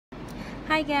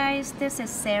Hi guys, this is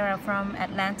Sara from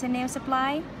Atlanta Nail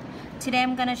Supply. Today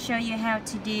I'm gonna show you how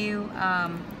to do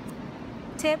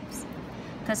tips,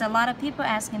 because a lot of people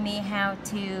asking me how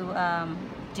to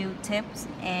do tips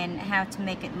and how to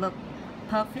make it look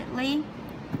perfectly.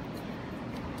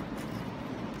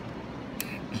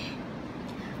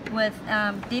 With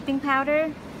dipping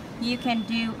powder, you can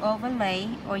do overlay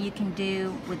or you can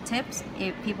do with tips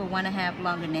if people want to have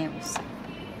longer nails.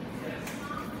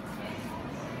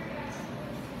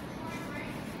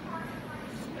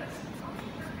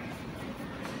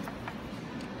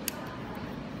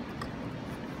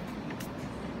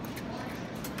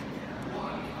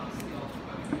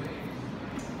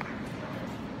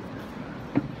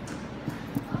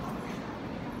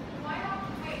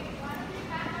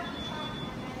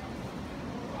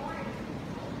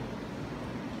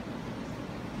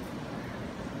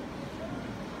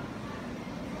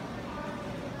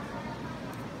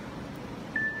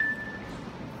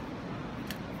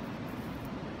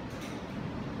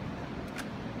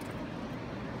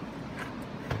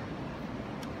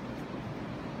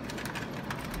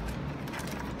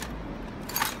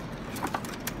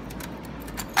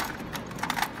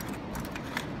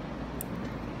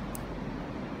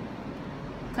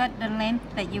 Cut the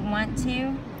length that you want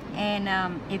to,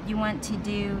 and if you want to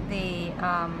do the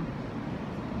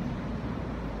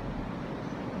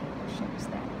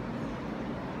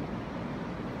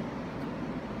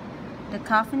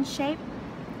coffin shape,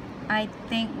 I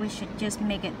think we should just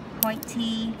make it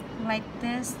pointy like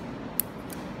this.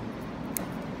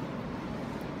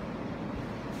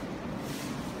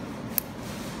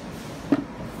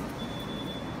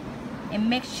 And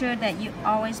make sure that you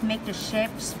always make the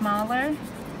shape smaller,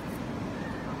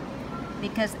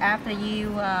 because after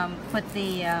you put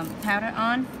the powder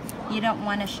on, you don't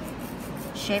want to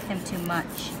shape them too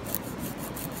much.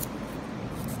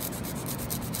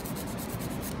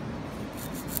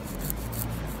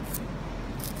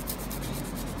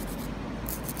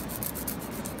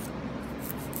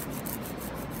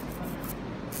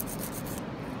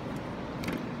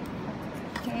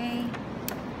 Okay.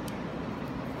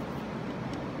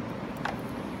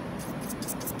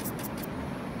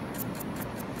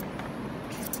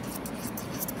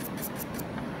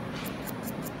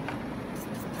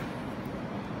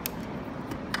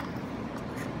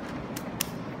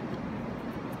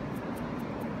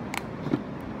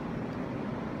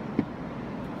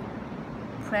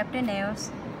 Prep the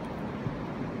nails.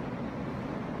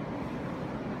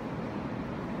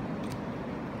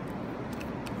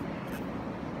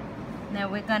 Now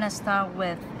we're gonna start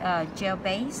with gel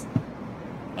base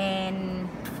and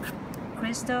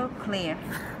crystal clear.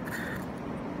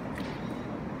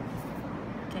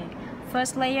 Okay,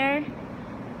 first layer,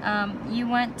 you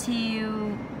want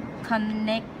to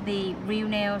connect the real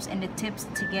nails and the tips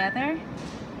together.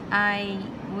 I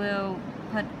will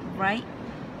put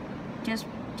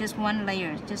just one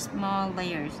layer, just small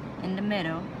layers in the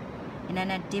middle, and then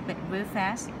I dip it real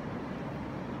fast.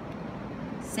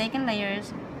 Second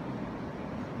layers,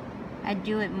 I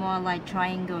do it more like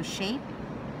triangle shape.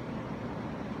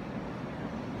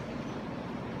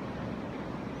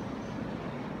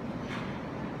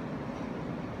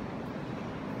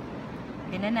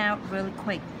 In and out really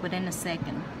quick within a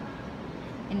second.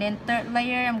 And then third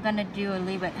layer, I'm gonna do a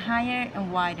little bit higher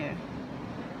and wider.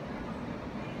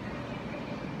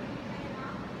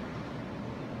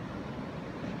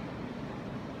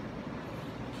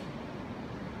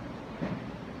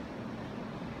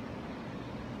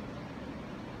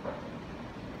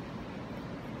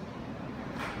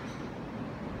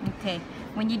 Okay,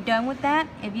 when you're done with that,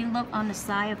 if you look on the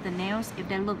side of the nails, if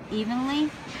they look evenly,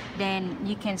 then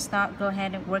you can go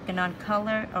ahead and working on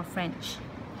color or French.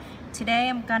 Today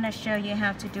I'm gonna show you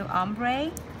how to do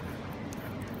ombre.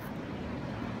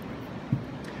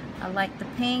 I like the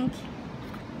pink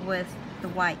with the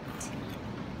white.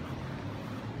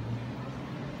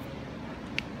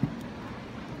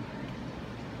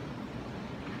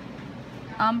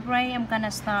 Ombre, I'm gonna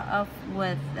start off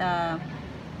with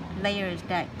layers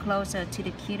that closer to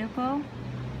the cuticle.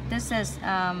 This is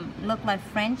look like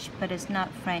French, but it's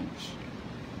not French.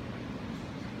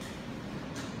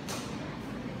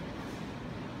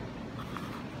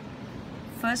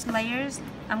 First layers,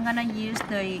 I'm gonna use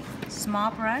the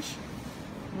small brush,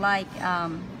 like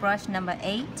brush number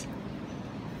 8.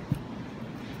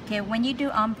 Okay, when you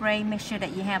do ombre, make sure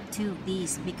that you have 2 of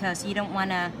these, because you don't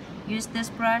wanna use this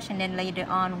brush and then later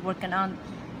on working on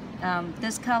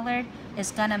this color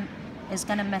is gonna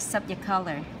mess up your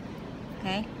color.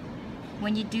 Okay,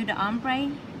 when you do the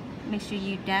ombre, make sure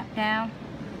you dab down,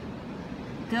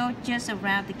 go just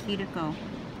around the cuticle.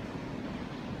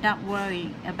 don't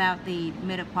worry about the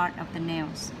middle part of the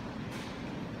nails.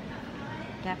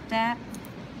 Tap tap.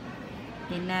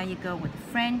 Then now you go with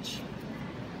French.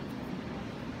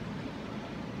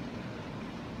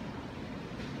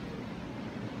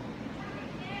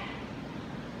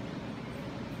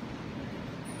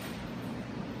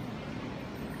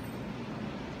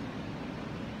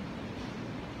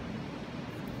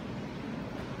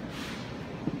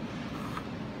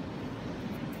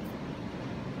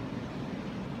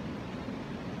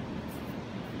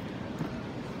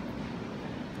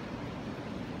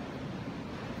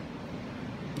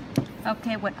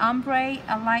 Okay, with ombre,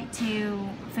 I like to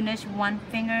finish one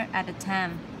finger at a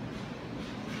time.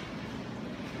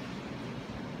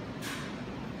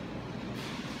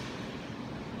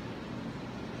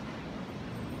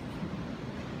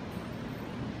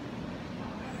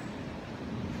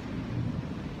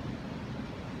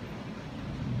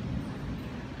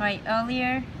 Right,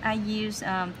 earlier I used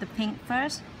the pink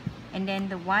first and then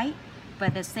the white,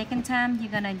 but the second time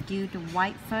you're gonna do the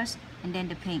white first and then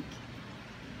the pink.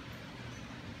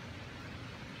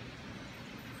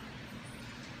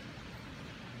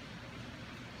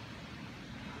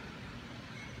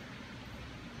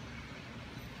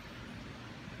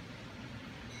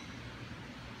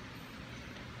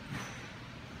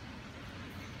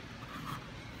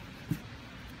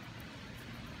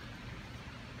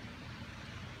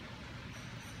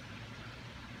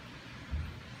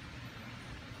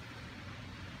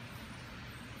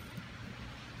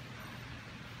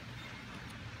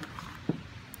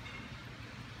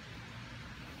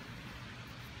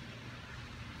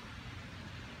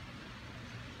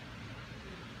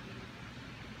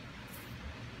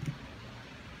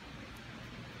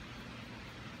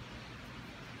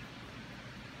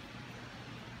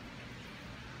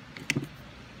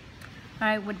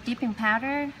 Alright, with dipping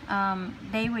powder,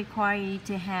 they require you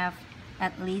to have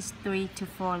at least 3 to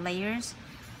 4 layers.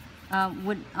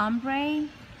 With ombre,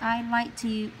 I like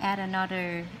to add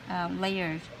another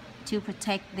layer to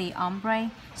protect the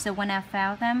ombre, so when I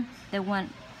file them, they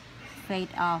won't fade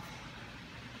off.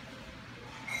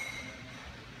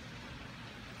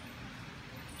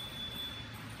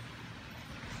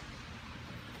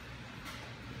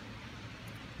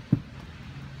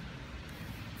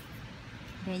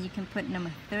 Then you can put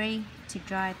number 3 to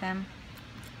dry them.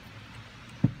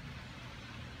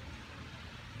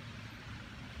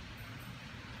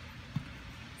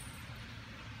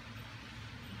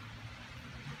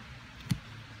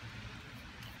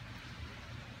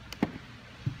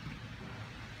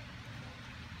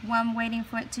 While I'm waiting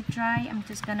for it to dry, I'm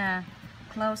just gonna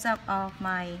close up all of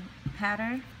my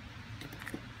powder.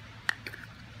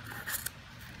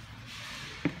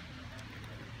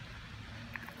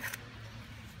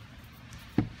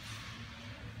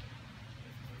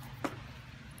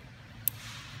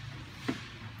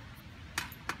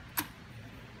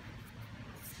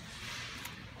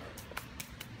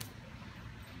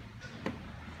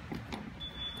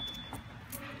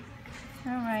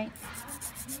 All right.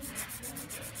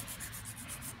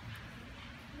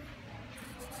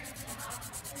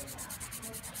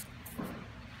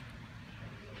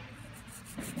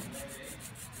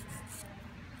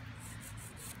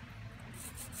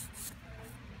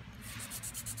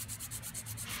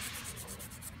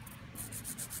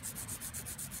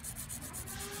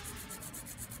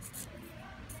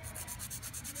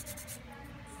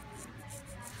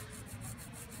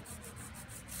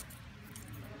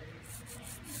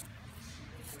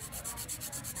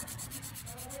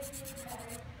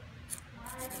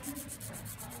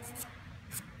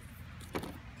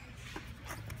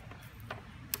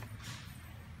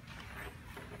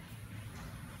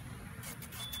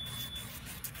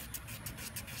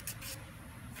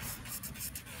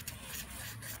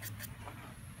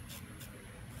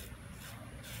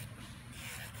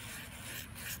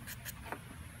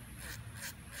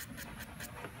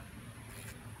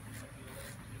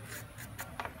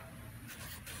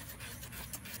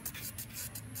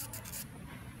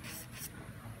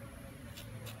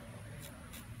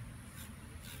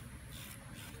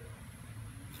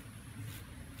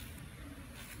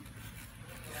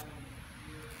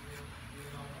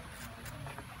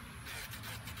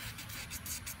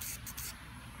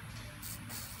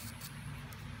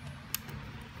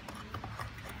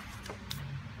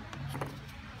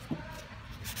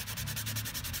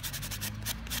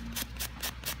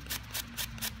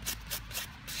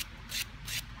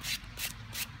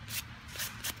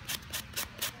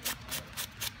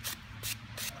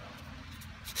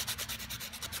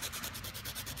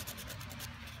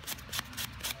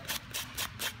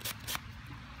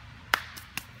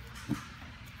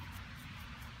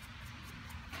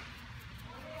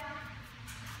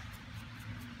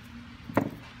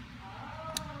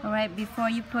 Alright, before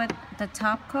you put the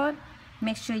top coat,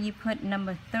 make sure you put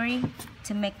number 3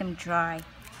 to make them dry.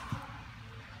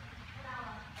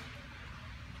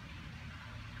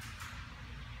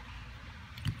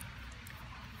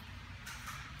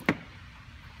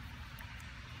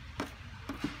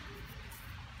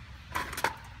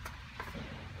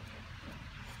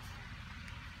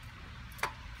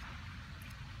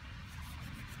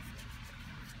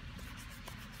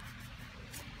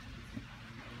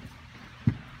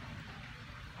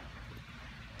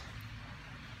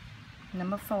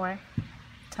 Number 4,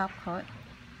 top coat.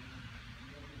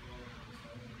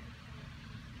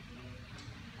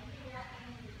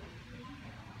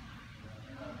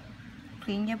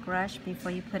 Clean your brush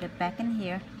before you put it back in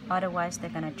here, otherwise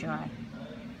they're gonna dry.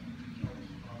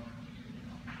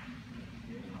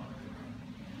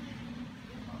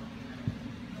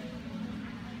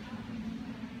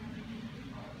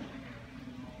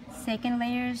 Second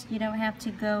layers, you don't have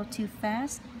to go too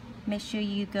fast. Make sure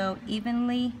you go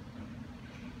evenly.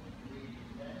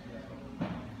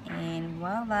 And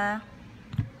voila.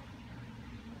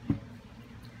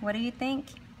 What do you think?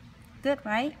 Good,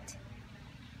 right?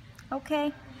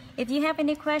 Okay. If you have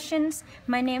any questions,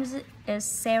 my name is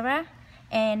Sara,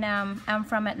 and I'm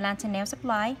from Atlanta Nail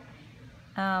Supply.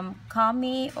 Call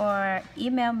me or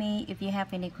email me if you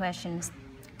have any questions.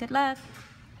 Good luck.